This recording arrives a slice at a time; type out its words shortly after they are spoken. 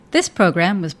This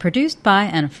program was produced by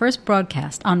and first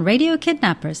broadcast on Radio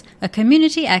Kidnappers, a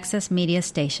community access media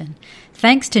station.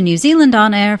 Thanks to New Zealand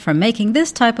On Air for making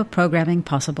this type of programming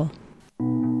possible.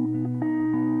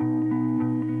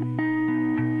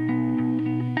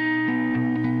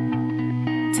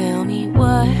 Tell me,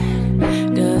 what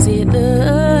does it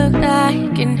look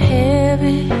like in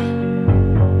heaven?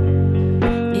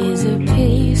 Is it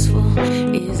peaceful?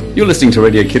 You're listening to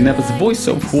Radio Kidnappers, the voice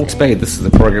of Hawke's Bay. This is a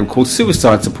program called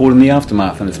Suicide Support in the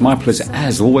Aftermath, and it's my pleasure,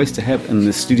 as always, to have in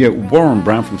the studio Warren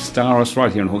Brown from Staros right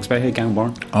here in Hawke's Bay. How you going,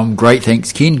 Warren? I'm great,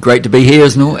 thanks, Ken. Great to be here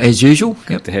as usual.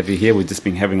 Good to have you here. We've just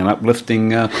been having an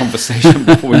uplifting conversation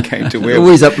before we came to where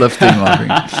always uplifting, I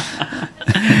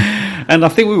think. And I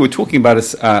think we were talking about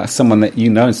someone that you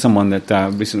know and someone that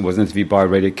recently was interviewed by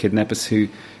Radio Kidnappers who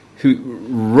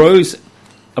rose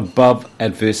above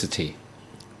adversity.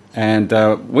 And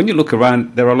when you look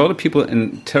around, there are a lot of people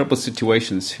in terrible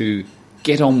situations who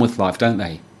get on with life, don't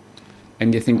they?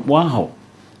 And you think, wow,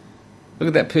 look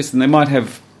at that person. They might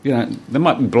have, they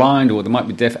might be blind, or they might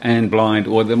be deaf and blind,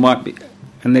 or they might be,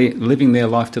 and they're living their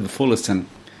life to the fullest. And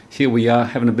here we are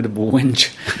having a bit of a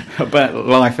whinge about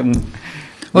life. And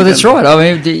well, that's right.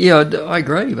 I mean, I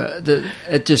agree. But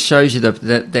it just shows you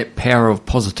that power of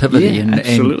positivity,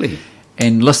 absolutely.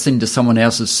 And listening to someone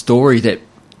else's story that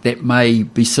may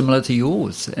be similar to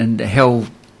yours, and how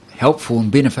helpful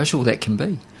and beneficial that can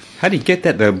be. How do you get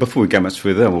that, though? Before we go much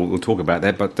further, we'll talk about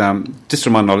that, but just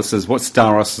remind our listeners what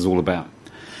Staros is all about.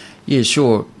 Yeah,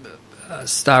 sure.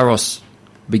 Staros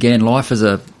began life as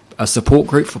a support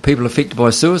group for people affected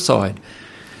by suicide.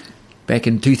 Back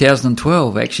in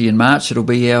 2012, actually in March, it'll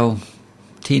be our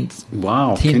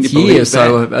 10th year,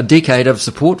 so a decade of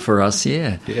support for us,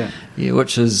 yeah,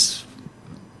 which is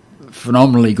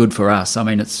phenomenally good for us. I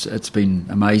mean, it's been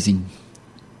amazing,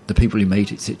 the people you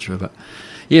meet, etc. But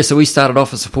yeah, so we started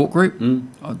off a support group.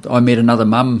 I met another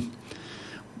mum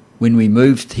when we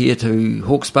moved here to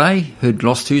Hawke's Bay who'd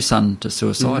lost her son to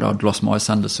suicide. I'd lost my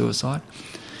son to suicide,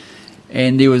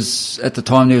 and at the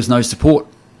time there was no support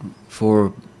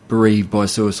for bereaved by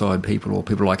suicide people or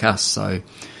people like us. So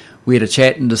we had a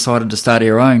chat and decided to start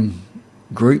our own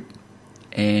group,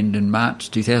 and in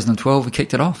March 2012 we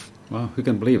kicked it off. Wow, who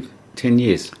can believe 10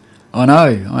 years? I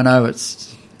know.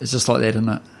 It's just like that, isn't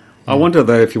it? I wonder,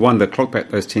 though, if you wind the clock back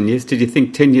those 10 years, did you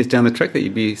think 10 years down the track that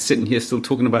you'd be sitting here still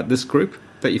talking about this group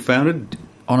that you founded?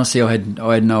 Honestly, I had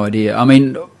no idea. I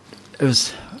mean, it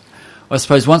was, I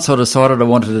suppose once I decided I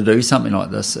wanted to do something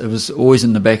like this, it was always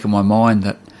in the back of my mind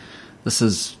that this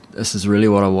is really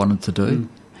what I wanted to do.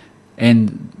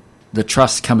 And the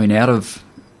trust coming out of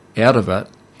it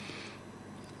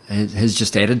has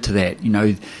just added to that.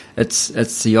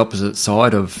 It's the opposite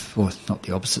side of, well, not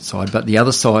the opposite side, but the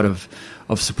other side of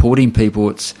supporting people.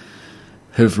 It's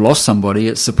who've lost somebody.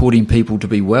 It's supporting people to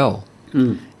be well.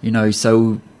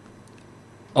 So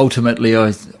ultimately,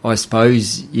 I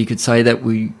suppose you could say that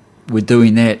we're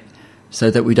doing that so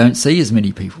that we don't see as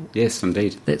many people. Yes,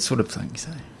 indeed. That sort of thing.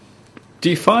 So, do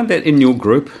you find that in your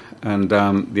group? And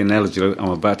the analogy I'm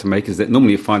about to make is that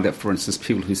normally you find that, for instance,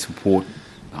 people who support,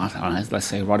 I don't know, let's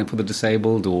say Writing for the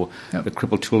Disabled or the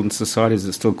Crippled Children's Society, is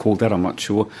it still called that? I'm not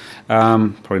sure.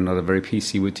 Probably not a very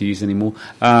PC word to use anymore.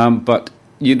 But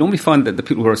you normally find that the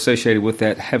people who are associated with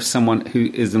that have someone who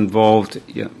is involved,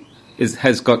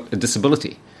 has got a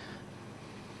disability.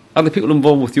 Are the people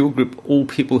involved with your group all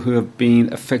people who have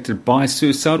been affected by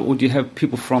suicide, or do you have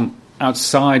people from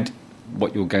outside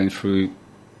what you're going through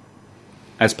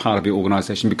as part of your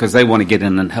organisation because they want to get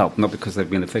in and help, not because they've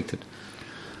been affected?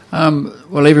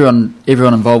 Well, everyone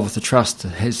involved with the trust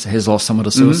has lost someone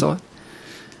to suicide.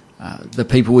 The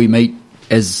people we meet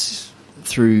as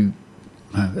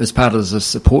part of the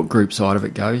support group side of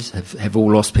it goes have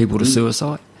all lost people to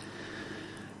suicide.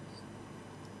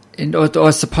 And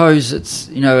I suppose it's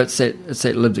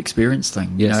that lived experience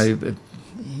thing. Yes.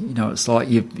 It's like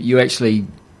you actually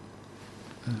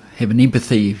have an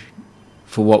empathy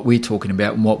for what we're talking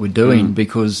about and what we're doing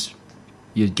because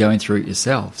you're going through it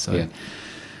yourself. So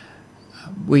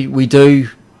we do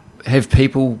have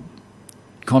people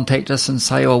contact us and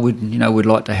say, we'd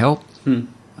like to help.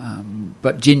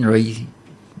 But generally,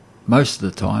 most of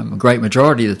the time, a great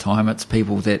majority of the time, it's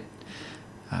people that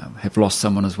have lost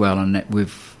someone as well, and that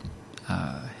we've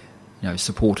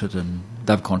supported, and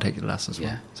they've contacted us as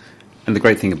well. And the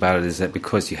great thing about it is that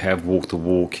because you have walked the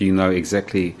walk, you know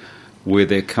exactly where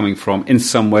they're coming from in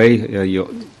some way.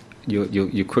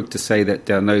 You're quick to say that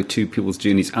no two people's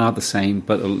journeys are the same,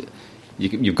 but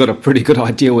you've got a pretty good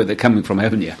idea where they're coming from,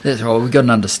 haven't you? That's right. We've got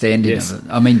an understanding of it.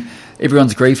 I mean,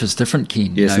 everyone's grief is different,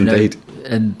 Ken. Yes, indeed.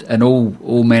 And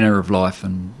all manner of life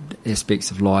and aspects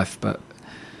of life, but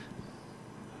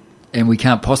and we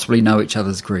can't possibly know each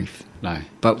other's grief. No.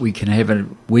 But we have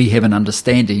an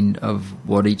understanding of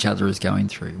what each other is going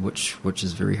through, which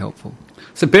is very helpful.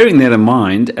 So bearing that in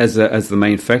mind as the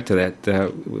main factor,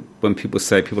 that when people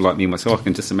like me myself, I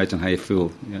can just imagine how you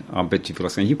feel. I bet you feel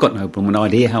like saying, you've got no blooming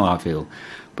idea how I feel.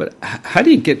 But how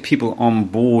do you get people on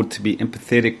board to be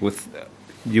empathetic with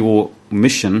your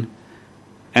mission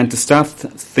and to start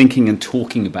thinking and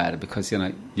talking about it? Because,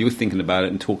 you're thinking about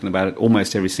it and talking about it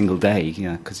almost every single day,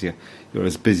 because you're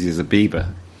as busy as a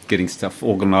beaver, getting stuff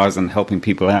organised and helping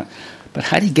people out. But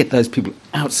how do you get those people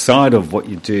outside of what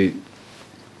you do?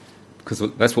 Because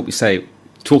that's what we say,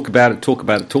 talk about it.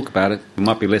 There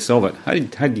might be less of it. How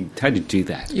do you do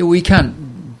that? Yeah, we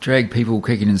can't drag people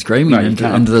kicking and screaming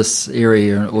into this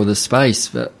area or this space.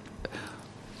 But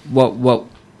what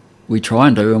we try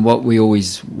and do, and what we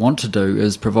always want to do,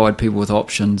 is provide people with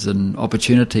options and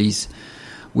opportunities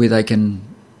where they can,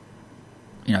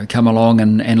 come along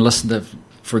and listen to,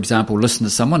 for example, listen to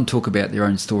someone talk about their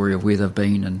own story of where they've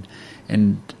been,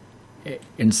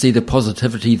 and see the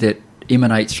positivity that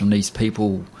emanates from these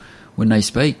people when they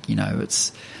speak.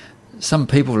 It's some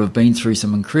people have been through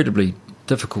some incredibly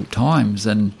difficult times,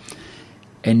 and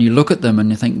you look at them and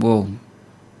you think, well,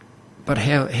 but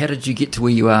how did you get to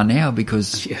where you are now?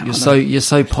 Because you're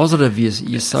so positive,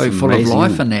 you're so full of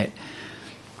life in that.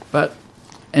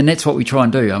 And that's what we try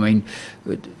and do. I mean,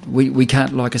 we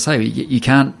can't, like I say, you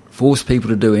can't force people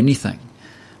to do anything,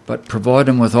 but provide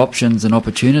them with options and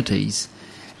opportunities,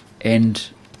 and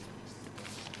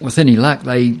with any luck,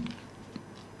 they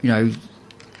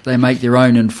make their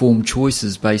own informed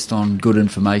choices based on good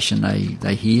information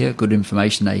they hear,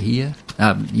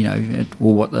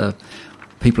 or what the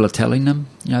people are telling them,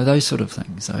 those sort of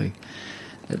things. So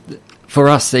for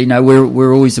us,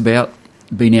 we're always about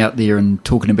being out there and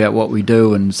talking about what we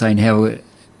do and saying how it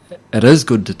is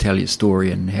good to tell your story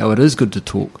and how it is good to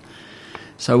talk.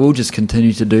 So we'll just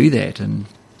continue to do that, and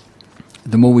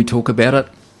the more we talk about it,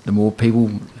 the more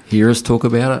people hear us talk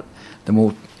about it, the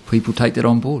more people take that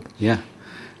on board. Yeah.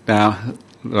 Now,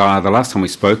 the last time we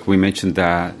spoke, we mentioned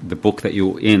the book that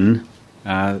you're in,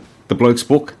 the Bloke's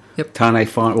book, Yep. Tane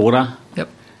Fine Order. Yep.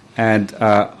 And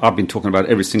I've been talking about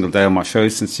it every single day on my show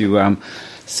since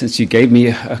you gave me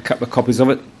a couple of copies of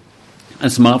it. And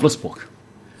it's a marvellous book.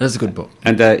 That's a good book.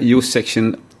 And your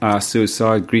section,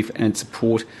 Suicide, Grief and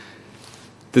Support,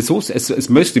 there's also it's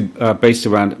mostly based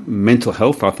around mental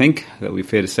health, I think. That would be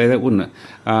fair to say that, wouldn't it?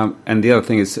 And the other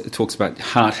thing is it talks about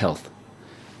heart health.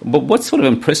 But what sort of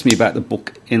impressed me about the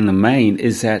book in the main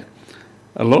is that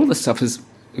a lot of the stuff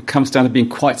it comes down to being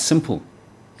quite simple.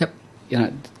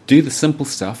 Yep. Do the simple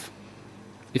stuff.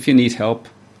 If you need help,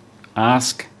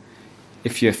 ask.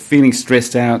 If you're feeling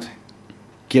stressed out,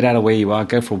 get out of where you are,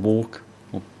 go for a walk.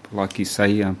 Or, like you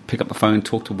say, pick up the phone,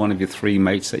 talk to one of your 3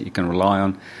 mates that you can rely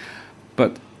on.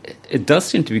 But it does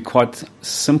seem to be quite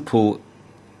simple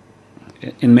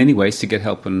in many ways to get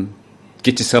help and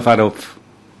get yourself out of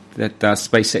that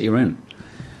space that you're in.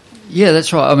 Yeah,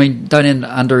 that's right. I mean, don't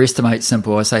underestimate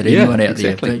simple. I say to anyone out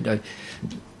there,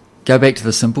 go back to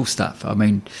the simple stuff. I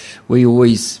mean, we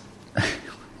always,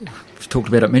 we've talked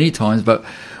about it many times, but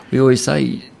we always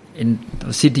say, and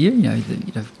I said to you,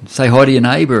 say hi to your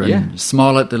neighbour and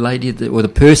smile at the lady or the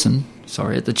person,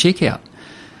 at the checkout.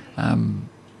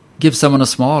 Give someone a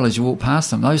smile as you walk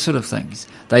past them, those sort of things.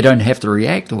 They don't have to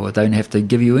react or don't have to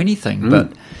give you anything,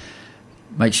 but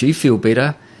makes you feel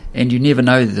better, and you never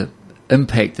know the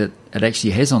impact that it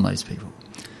actually has on those people.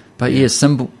 But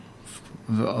simple.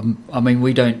 I mean,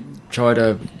 we don't try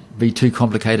to be too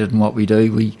complicated in what we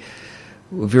do.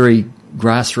 We're very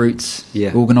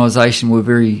grassroots organisation. We're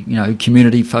very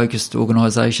community-focused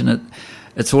organisation.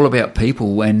 It's all about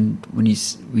people, and when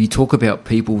you talk about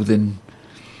people, then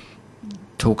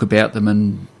talk about them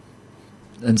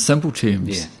in simple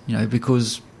terms,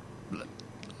 because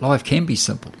life can be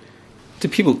simple. Do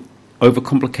people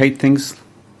overcomplicate things,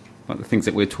 like the things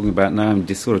that we're talking about now, and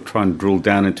just sort of try and drill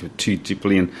down into it too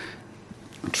deeply and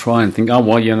try and think,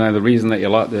 the reason that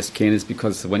you're like this, Ken, is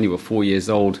because when you were 4 years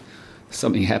old,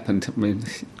 something happened. I mean,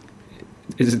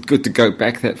 is it good to go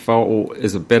back that far, or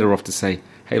is it better off to say,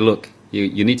 hey, look,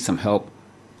 you need some help,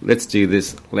 let's do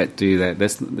this, let's do that,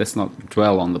 let's not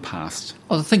dwell on the past?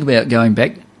 Well, the thing about going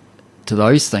back to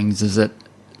those things is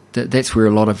that's where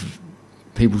a lot of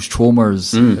people's trauma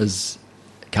is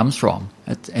comes from,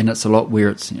 and it's a lot where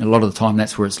a lot of the time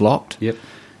that's where it's locked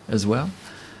as well.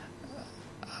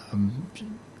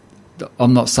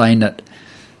 I'm not saying that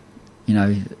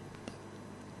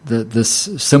this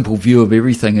simple view of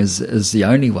everything is the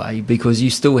only way, because you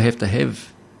still have to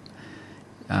have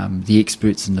the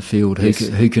experts in the field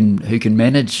who can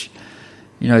manage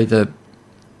the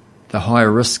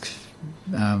higher risk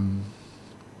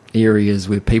areas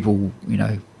where people,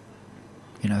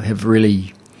 have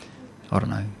really, I don't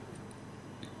know,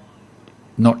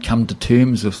 not come to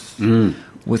terms with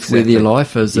where their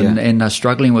life is, and are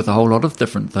struggling with a whole lot of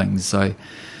different things. So,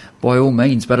 by all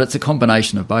means, but it's a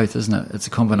combination of both, isn't it? It's a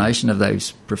combination of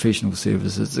those professional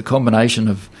services. It's a combination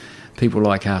of people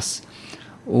like us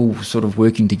all sort of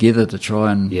working together to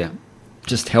try and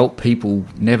just help people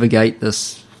navigate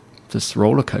this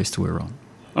roller coaster we're on.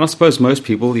 And I suppose most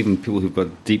people, even people who've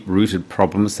got deep-rooted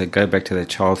problems that go back to their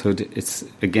childhood, it's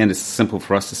simple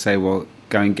for us to say, well,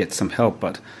 go and get some help.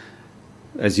 But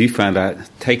as you found out,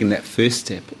 taking that first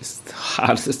step is the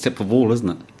hardest step of all, isn't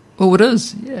it? Well, it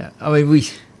is, yeah. I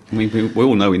mean, we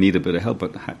all know we need a bit of help,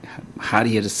 but how do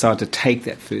you decide to take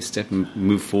that first step and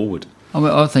move forward?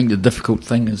 I think the difficult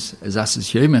thing is us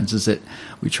as humans is that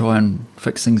we try and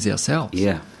fix things ourselves.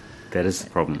 Yeah, that is the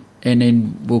problem. And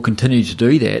then we'll continue to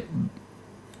do that.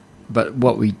 But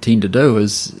what we tend to do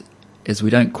is we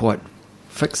don't quite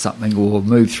fix something or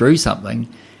move through something,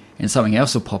 and something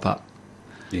else will pop up.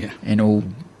 Yeah. And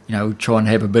we'll try and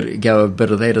have a bit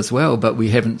of that as well, but we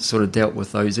haven't sort of dealt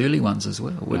with those early ones as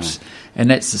well. And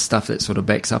that's the stuff that sort of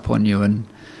backs up on you and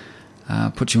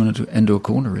puts you into a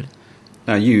corner, really.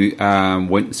 Now, you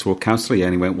went and saw a counsellor. You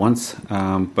only went once,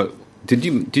 but did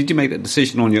you make that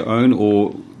decision on your own,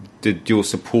 or did your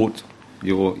support,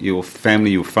 your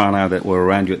family, your whānau that were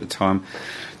around you at the time,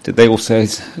 did they also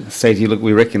say to you, look,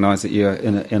 we recognise that you're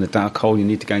in a dark hole, you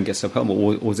need to go and get some help,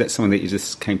 or was that something that you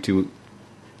just came to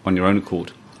on your own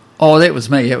accord? Oh, that was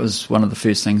me. That was one of the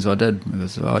first things I did,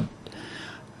 because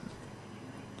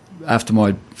after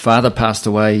my father passed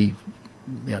away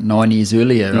about 9 years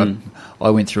earlier, I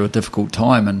went through a difficult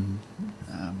time and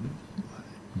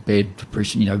bad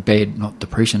depression, not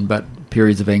depression, but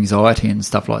periods of anxiety and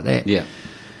stuff like that. Yeah.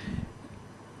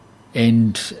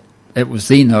 And it was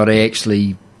then that I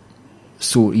actually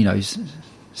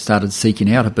started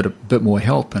seeking out a bit more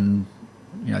help, and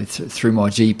through my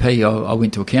GP, I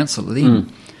went to a counsellor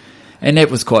then, and that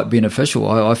was quite beneficial.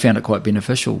 I found it quite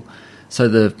beneficial. So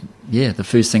the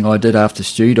first thing I did after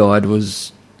Stu died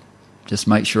was just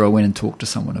make sure I went and talked to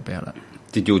someone about it.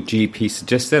 Did your GP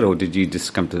suggest that, or did you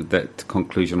just come to that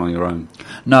conclusion on your own?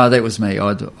 No, that was me.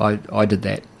 I did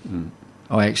that.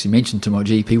 I actually mentioned to my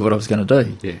GP what I was going to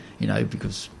do. Yeah.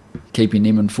 Because keeping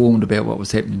them informed about what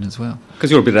was happening as well.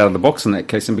 Because you're a bit out of the box in that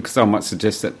case, and because I might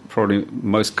suggest that probably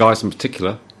most guys in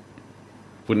particular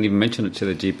wouldn't even mention it to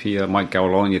the GP. I might go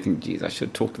along and you think, geez, I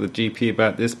should talk to the GP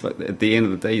about this, but at the end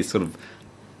of the day, you sort of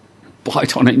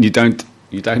bite on it and you don't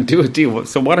do a deal.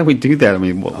 So why don't we do that? I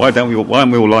mean, why aren't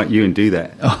we all like you and do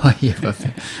that? Oh, yeah, but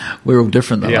we're all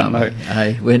different though, aren't we?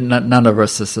 Hey, none of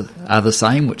us are the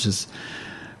same, which is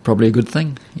probably a good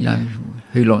thing.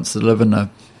 Who wants to live in a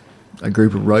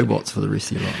group of robots for the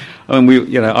rest of your life? I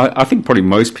mean, I think probably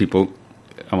most people,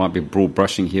 I might be broad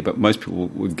brushing here, but most people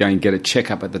would go and get a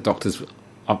checkup at the doctor's.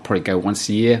 I'll probably go once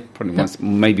a year,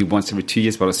 maybe once every 2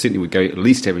 years, but I certainly would go at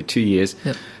least every 2 years.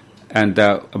 Yep. And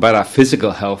about our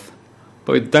physical health,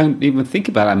 but we don't even think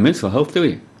about our mental health, do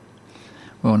we?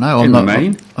 Well, no,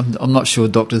 I'm not sure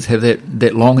doctors have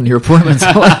that long in your appointments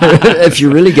if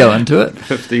you really go into it.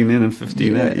 15 in and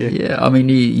 15 out, yeah. Yeah, I mean,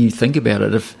 you think about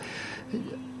it. If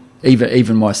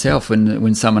even myself,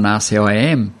 when someone asks how I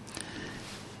am,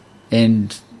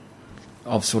 and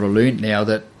I've sort of learnt now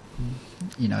that,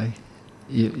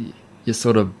 you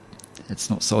sort of, it's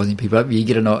not sizing people up. You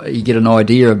get an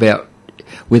idea about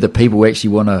whether people actually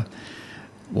want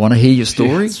to hear your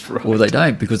story, right, or they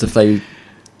don't. Because if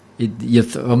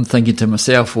I'm thinking to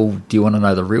myself, well, do you want to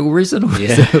know the real reason, or do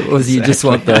you just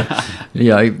want the,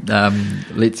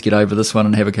 let's get over this one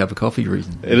and have a cup of coffee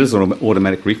reason? It is an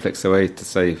automatic reflex, the way to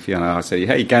say, if I say,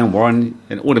 hey, you going, Warren,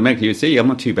 and automatically you say, I'm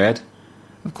not too bad.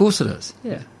 Of course it is,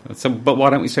 yeah. So, but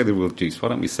why don't we say the real juice? Why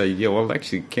don't we say,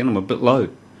 actually, Ken, I'm a bit low?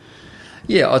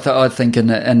 Yeah, I think in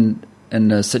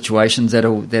the situations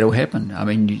that'll happen. I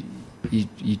mean,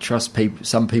 you trust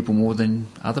some people more than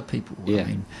other people. Yeah.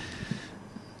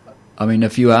 I mean,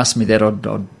 if you asked me that, I'd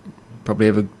probably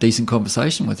have a decent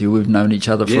conversation with you. We've known each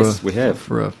other for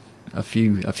a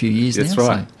few years now. That's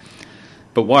right. So.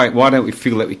 But why don't we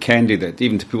feel that we can do that,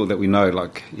 even to people that we know?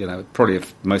 Like, probably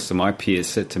if most of my peers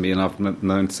said to me, and I've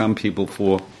known some people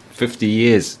for 50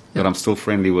 years that I'm still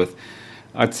friendly with,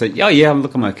 I'd say, I'm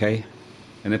okay.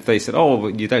 And if they said, well,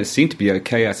 you don't seem to be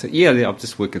okay, I said, I'm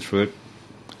just working through it.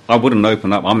 I wouldn't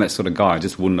open up. I'm that sort of guy. I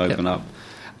just wouldn't open up.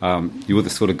 You're the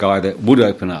sort of guy that would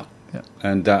open up. Yep.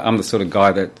 And I'm the sort of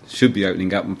guy that should be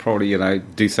opening up and probably,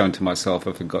 do something to myself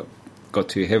if it got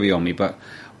too heavy on me. But,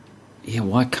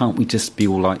 why can't we just be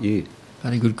all like you?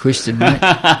 Bloody good question, mate.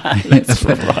 That's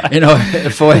right.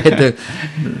 If I had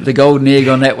the golden egg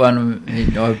on that one,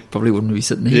 I probably wouldn't be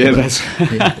sitting here. Yeah, that's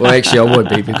yeah. Well, actually, I would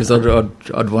be, because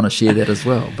I'd want to share that as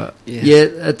well. But yeah,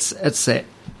 it's that.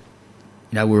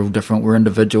 We're all different. We're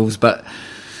individuals, but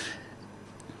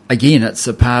again, it's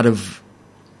a part of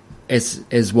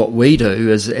as what we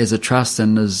do as a trust,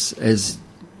 and as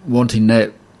wanting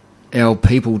that our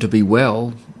people to be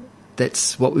well.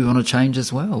 That's what we want to change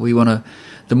as well. We want to.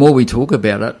 The more we talk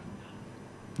about it,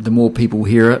 the more people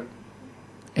hear it,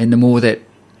 and the more that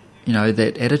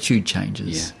that attitude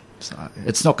changes. Yeah. So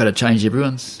it's not going to change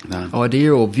everyone's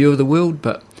idea or view of the world,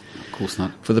 but of course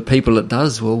not. For the people it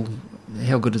does, well,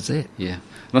 how good is that? Yeah,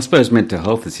 and I suppose mental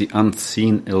health is the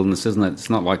unseen illness, isn't it? It's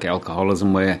not like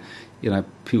alcoholism where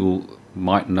people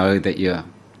might know that you're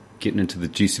getting into the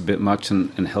juice a bit much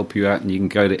and help you out, and you can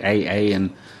go to AA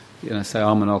and say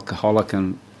I'm an alcoholic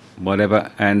and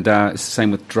whatever, and it's the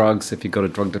same with drugs if you've got a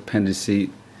drug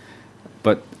dependency.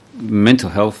 But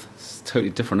mental health is totally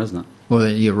different, isn't it? Well,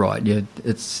 you're right. Yeah,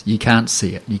 you can't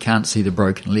see it. You can't see the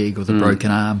broken leg or the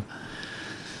broken arm.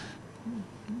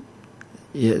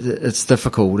 Yeah, it's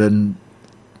difficult, and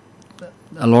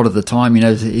a lot of the time,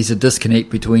 there's a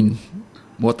disconnect between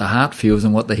what the heart feels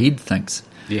and what the head thinks.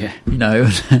 Yeah,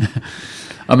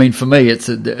 I mean, for me, it's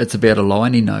about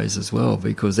aligning those as well,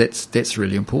 because that's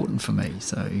really important for me.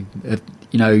 So, if,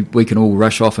 we can all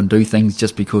rush off and do things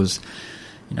just because,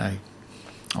 I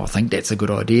think that's a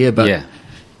good idea. But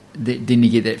then you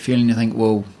get that feeling, you think,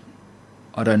 well,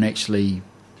 I don't actually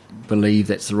believe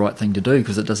that's the right thing to do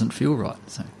because it doesn't feel right.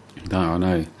 So. No, I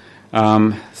know.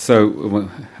 So,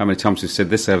 how many times we've said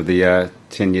this over the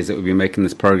 10 years that we've been making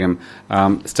this program?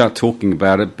 Start talking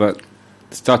about it, but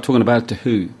start talking about it to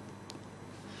who?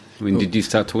 I mean, did you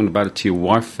start talking about it to your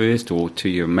wife first, or to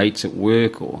your mates at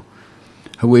work, or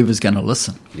whoever's going to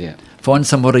listen? Yeah, find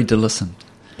somebody to listen.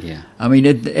 Yeah, I mean,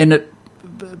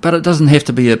 but it doesn't have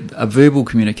to be a verbal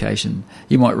communication.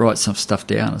 You might write some stuff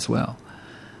down as well.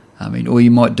 I mean, or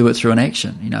you might do it through an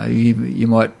action. You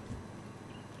might,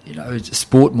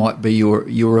 sport might be your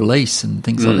release and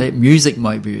things like that. Music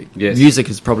might be. Yes. Music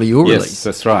is probably your release. Yes,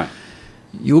 that's right.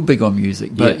 You're big on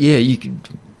music, but you can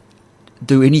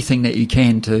do anything that you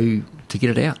can to get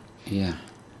it out. Yeah,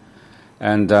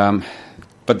 and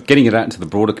but getting it out into the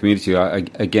broader community.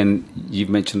 Again, you've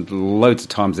mentioned loads of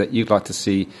times that you'd like to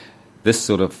see this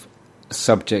sort of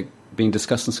subject being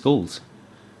discussed in schools.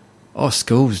 Oh,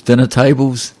 schools, dinner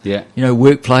tables,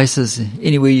 workplaces,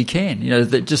 anywhere you can.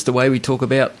 Just the way we talk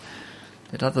about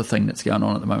that other thing that's going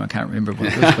on at the moment. I can't remember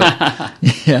what it is, but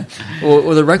yeah,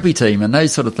 or the rugby team and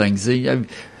those sort of things.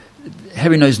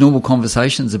 Having those normal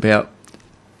conversations about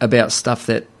stuff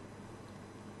that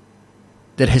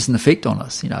has an effect on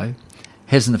us,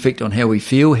 has an effect on how we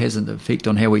feel, has an effect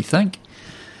on how we think,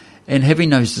 and having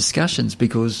those discussions,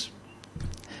 because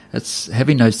it's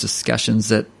having those discussions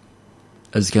that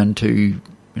is going to,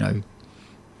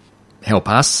 help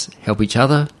us, help each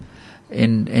other,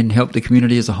 and help the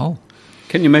community as a whole.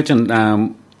 Can you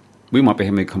imagine we might be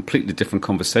having a completely different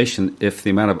conversation if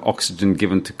the amount of oxygen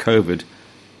given to COVID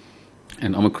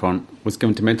and Omicron was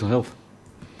given to mental health?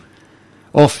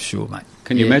 Oh, for sure, mate.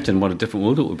 Can you imagine what a different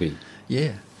world it would be?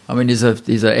 Yeah. I mean, there's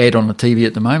an ad on the TV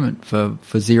at the moment for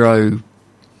zero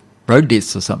road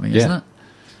deaths or something, isn't it?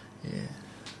 Yeah.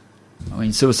 I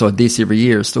mean, suicide deaths every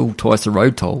year are still twice the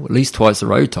road toll, at least twice the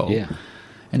road toll. Yeah.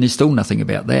 And there's still nothing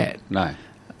about that. No.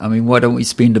 I mean, why don't we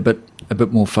spend a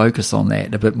bit more focus on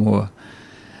that, a bit more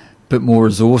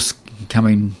resource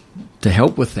coming to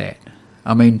help with that?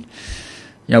 I mean,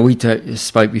 we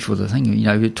spoke before the thing,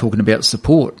 we're talking about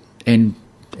support. And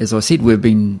as I said, we've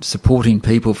been supporting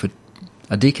people for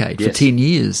a decade, for 10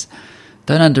 years.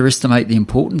 Don't underestimate the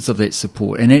importance of that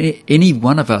support. And any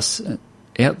one of us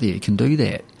out there can do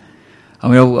that. I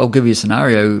mean, I'll give you a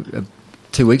scenario.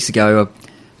 2 weeks ago,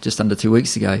 just under 2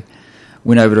 weeks ago,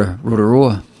 went over to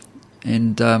Rotorua,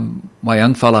 and my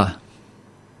young fella,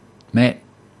 Matt,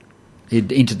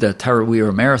 he'd entered the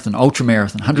Tarawera Marathon, ultra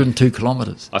marathon, 102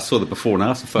 kilometres. I saw the before and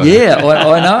after photo. Yeah,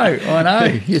 I know.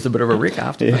 He's a bit of a wreck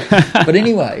after. Yeah. But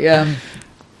anyway,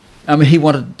 I mean, he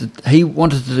wanted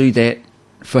to do that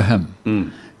for him.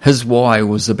 Mm. His why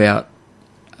was about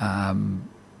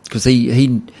because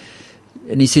he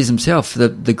says himself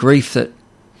that the grief that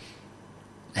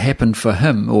happened for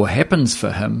him, or happens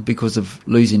for him, because of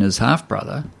losing his half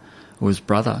brother or his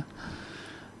brother,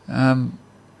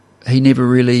 he never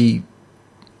really.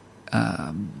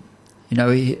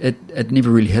 It never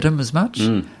really hit him as much,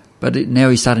 but now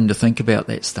he's starting to think about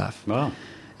that stuff. Wow.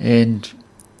 And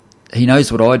he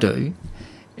knows what I do,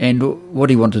 And what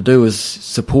he wanted to do was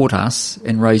support us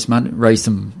and raise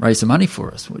some money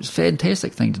for us, which is a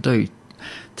fantastic thing to do.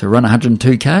 To run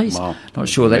 102 Ks, Wow. Not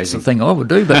sure that's the thing I would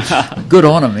do, but good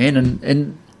on him,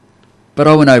 man. But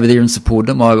I went over there and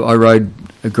supported him. I rode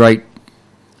a great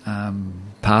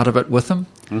part of it with him.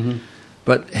 Mm-hmm.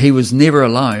 But he was never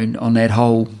alone on that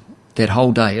whole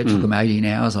day. It took him 18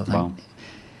 hours, I think. Wow.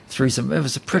 It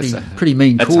was a pretty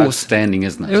mean That's course. outstanding,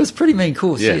 isn't it? It was a pretty mean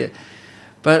course, Yeah. yeah.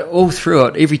 But all through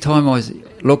it, every time I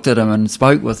looked at him and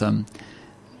spoke with him,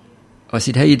 I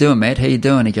said, "How you doing, Matt? How you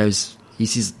doing?" He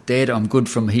says, "Dad, I'm good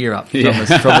from here up, from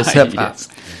his hip Yes.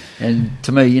 up." And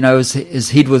to me,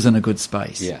 his head was in a good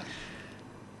space. Yeah.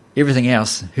 Everything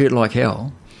else hurt like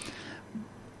hell.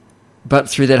 But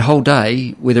through that whole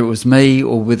day, whether it was me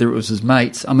or whether it was his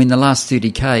mates, the last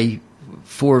 30K,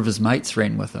 4 of his mates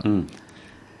ran with him.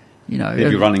 He'd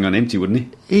be running on empty, wouldn't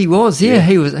he? He was, Yeah.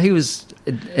 He was,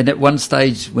 and at one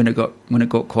stage when it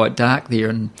got quite dark there,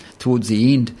 and towards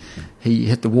the end, he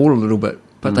hit the wall a little bit,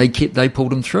 but they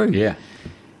pulled him through. Yeah.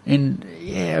 And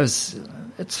it's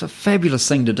a fabulous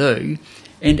thing to do,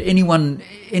 and anyone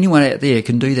out there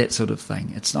can do that sort of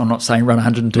thing. I'm not saying run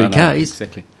 102 Ks,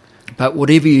 exactly. but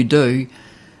whatever you do,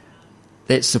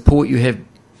 that support you have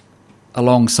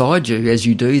alongside you as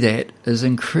you do that is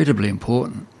incredibly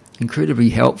important, incredibly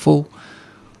helpful.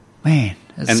 Man,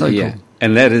 it's so cool.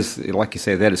 And that is, like you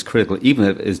say, that is critical. Even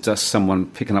if it's just someone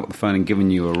picking up the phone and giving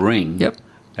you a ring. Yep.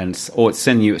 Or it's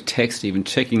sending you a text, even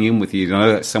checking in with you. You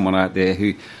know that's someone out there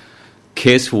who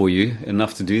cares for you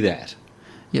enough to do that.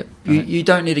 Yep. You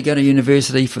don't need to go to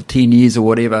university for 10 years or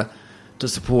whatever to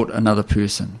support another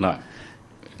person. No.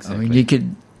 Exactly. You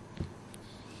could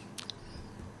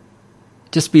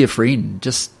just be a friend,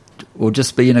 just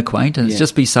be an acquaintance,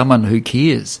 just be someone who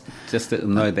cares. Just to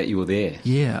know that you were there.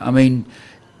 Yeah,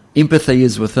 empathy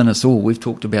is within us all. We've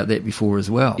talked about that before as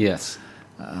well. Yes.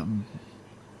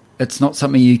 It's not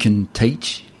something you can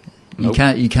teach. Nope.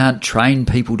 You can't train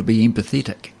people to be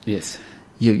empathetic. Yes.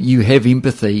 You have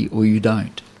empathy or you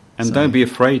don't. And don't be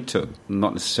afraid to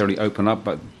not necessarily open up,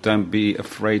 but don't be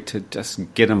afraid to just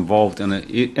get involved in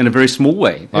a very small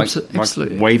way, like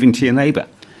Absolutely. waving to your neighbour.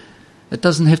 It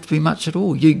doesn't have to be much at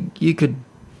all. You could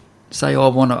say, I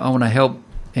want to help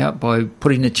out by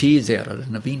putting the chairs out at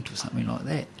an event or something like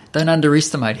that. Don't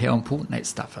underestimate how important that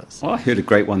stuff is. Well, I heard a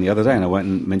great one the other day, and I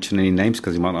won't mention any names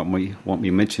because you might not want me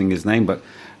mentioning his name, but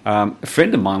a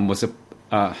friend of mine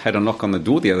had a knock on the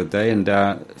door the other day, and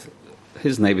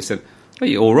his neighbour said, "Are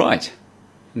you all right?"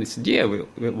 And he said, "Yeah,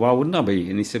 why wouldn't I be?"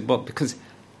 And he said, "Well, because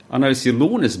I noticed your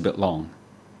lawn is a bit long."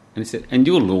 And he said, "And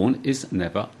your lawn is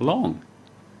never long."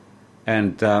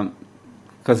 And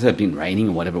because it had been raining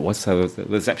or whatever it was, so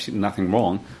there's absolutely nothing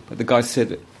wrong. But the guy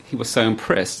said he was so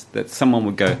impressed that someone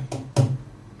would go,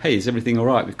 "Hey, is everything all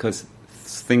right?" Because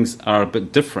things are a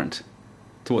bit different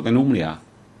to what they normally are.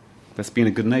 That's being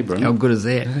a good neighbour, isn't it? How good is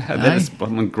that? That is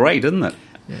great, isn't it?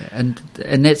 Yeah, and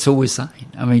that's all we're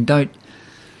saying.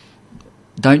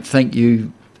 Don't think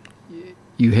you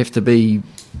have to be,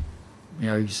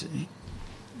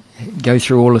 go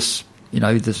through all this,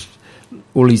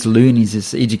 all these learnings,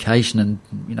 this education, and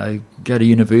go to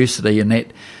university and that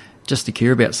just to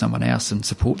care about someone else and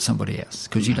support somebody else,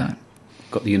 because you don't.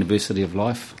 Got the University of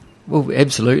Life. Well,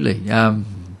 absolutely.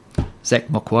 Zach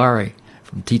Macquarie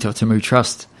from Tito Timu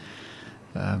Trust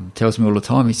tells me all the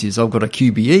time. He says, "I've got a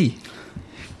QBE."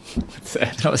 What's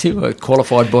that? I said, "Well,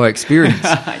 qualified by experience."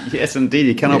 Yes, indeed.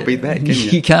 You cannot beat that, can you?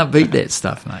 You can't beat that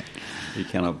stuff, mate. You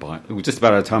cannot buy it. We're just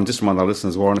about out of time. Just remind our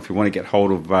listeners, Warren, if you want to get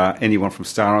hold of anyone from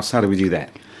Staros, how do we do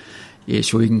that? Yeah,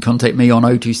 sure. You can contact me on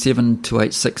 027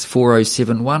 286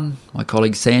 4071, my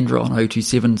colleague Sandra on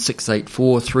 027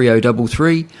 684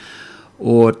 3033,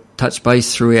 or touch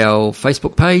base through our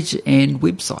Facebook page and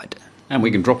website. And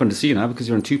we can drop in to see you now because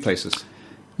you're in 2 places.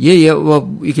 Yeah. Well,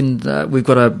 you can. We've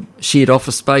got a shared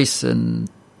office space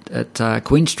at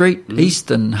Queen Street East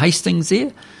in Hastings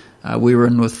there. We were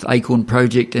in with Acorn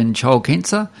Project and Child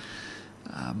Cancer.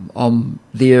 I'm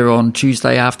there on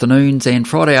Tuesday afternoons and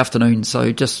Friday afternoons,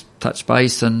 so just touch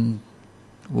base and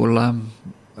we'll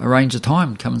arrange a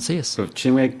time. Come and see us. So,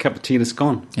 chinwag, a cup of tea and it's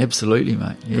gone. Absolutely,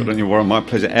 mate. Yeah. Good on you, Warren. My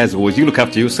pleasure as always. You look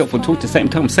after yourself. We'll talk to the same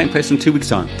time, same place in 2 weeks'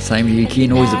 time. Same with you,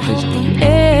 Ken. Always a pleasure.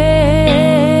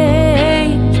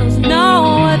 Angels know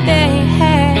what they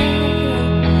have.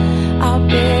 I've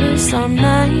been some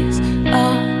nights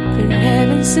up in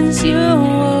heaven since you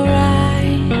arrived.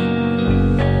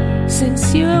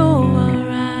 Since you arrived.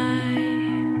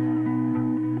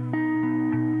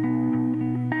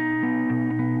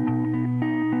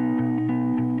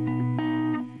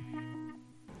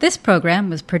 This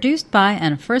program was produced by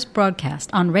and first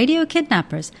broadcast on Radio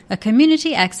Kidnappers, a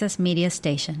community access media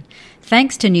station.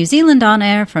 Thanks to New Zealand On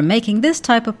Air for making this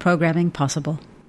type of programming possible.